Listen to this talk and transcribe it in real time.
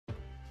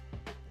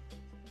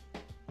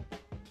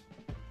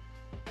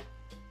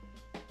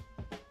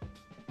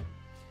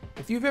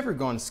If you've ever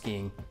gone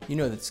skiing, you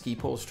know that ski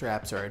pole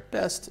straps are at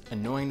best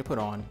annoying to put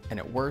on and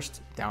at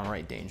worst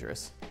downright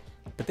dangerous.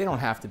 But they don't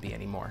have to be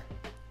anymore.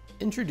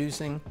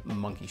 Introducing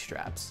Monkey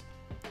Straps.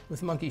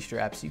 With Monkey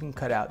Straps, you can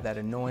cut out that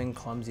annoying,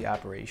 clumsy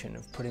operation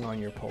of putting on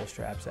your pole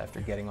straps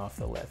after getting off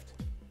the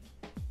lift.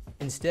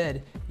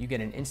 Instead, you get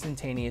an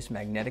instantaneous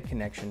magnetic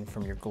connection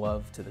from your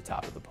glove to the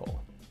top of the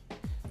pole.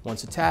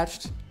 Once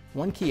attached,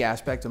 one key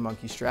aspect of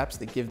Monkey Straps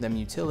that give them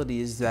utility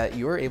is that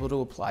you are able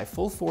to apply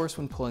full force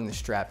when pulling the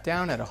strap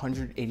down at a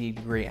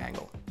 180-degree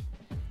angle.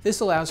 This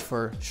allows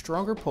for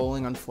stronger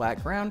pulling on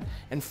flat ground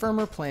and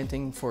firmer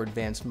planting for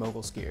advanced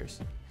mogul skiers.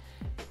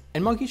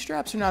 And Monkey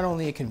Straps are not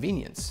only a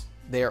convenience,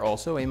 they are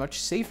also a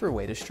much safer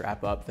way to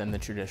strap up than the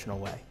traditional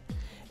way.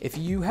 If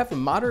you have a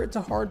moderate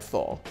to hard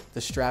fall,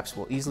 the straps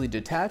will easily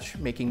detach,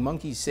 making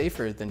monkeys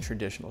safer than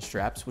traditional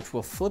straps, which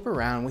will flip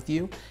around with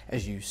you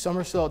as you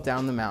somersault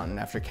down the mountain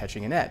after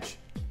catching an edge.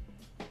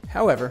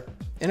 However,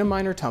 in a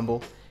minor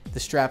tumble, the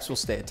straps will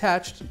stay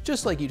attached,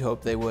 just like you'd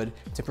hope they would,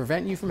 to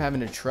prevent you from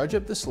having to trudge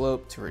up the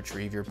slope to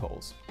retrieve your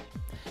poles.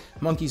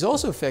 Monkeys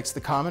also fix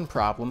the common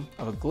problem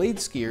of a glade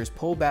skier's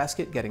pole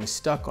basket getting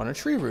stuck on a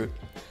tree root,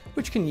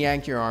 which can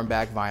yank your arm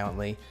back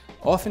violently,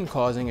 often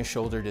causing a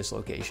shoulder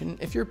dislocation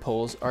if your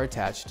poles are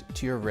attached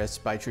to your wrists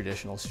by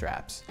traditional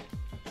straps.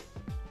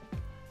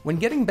 When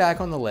getting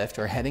back on the lift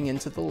or heading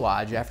into the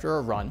lodge after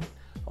a run,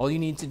 all you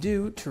need to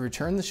do to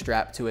return the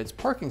strap to its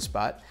parking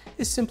spot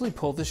is simply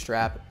pull the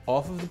strap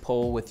off of the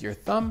pole with your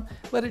thumb,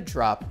 let it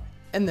drop,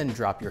 and then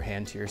drop your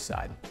hand to your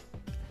side.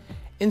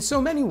 In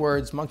so many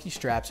words, Monkey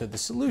Straps are the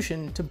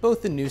solution to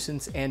both the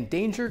nuisance and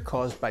danger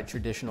caused by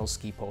traditional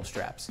ski pole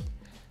straps.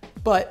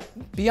 But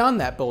beyond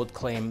that bold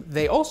claim,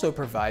 they also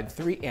provide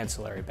 3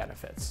 ancillary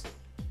benefits.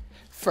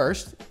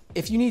 First,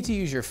 if you need to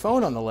use your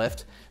phone on the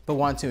lift, but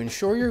want to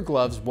ensure your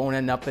gloves won't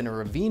end up in a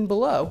ravine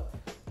below,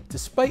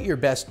 despite your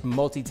best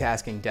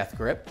multitasking death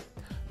grip,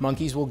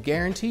 Monkeys will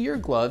guarantee your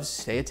gloves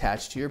stay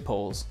attached to your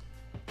poles,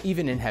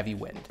 even in heavy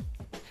wind.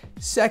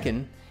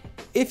 Second,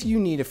 if you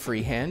need a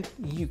free hand,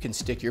 you can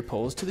stick your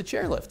poles to the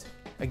chairlift,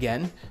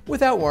 again,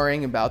 without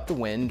worrying about the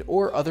wind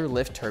or other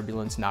lift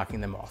turbulence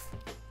knocking them off.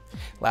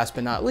 Last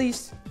but not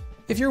least,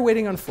 if you're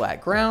waiting on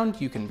flat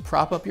ground, you can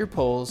prop up your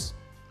poles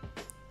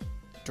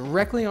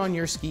directly on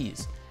your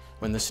skis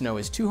when the snow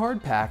is too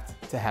hard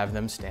packed to have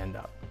them stand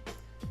up.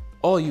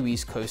 All you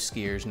East Coast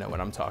skiers know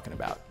what I'm talking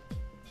about.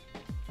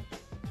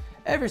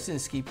 Ever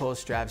since ski pole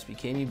straps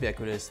became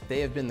ubiquitous, they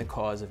have been the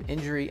cause of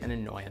injury and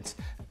annoyance,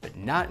 but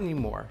not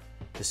anymore.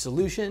 The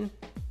solution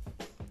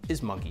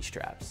is Monkey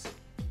Straps.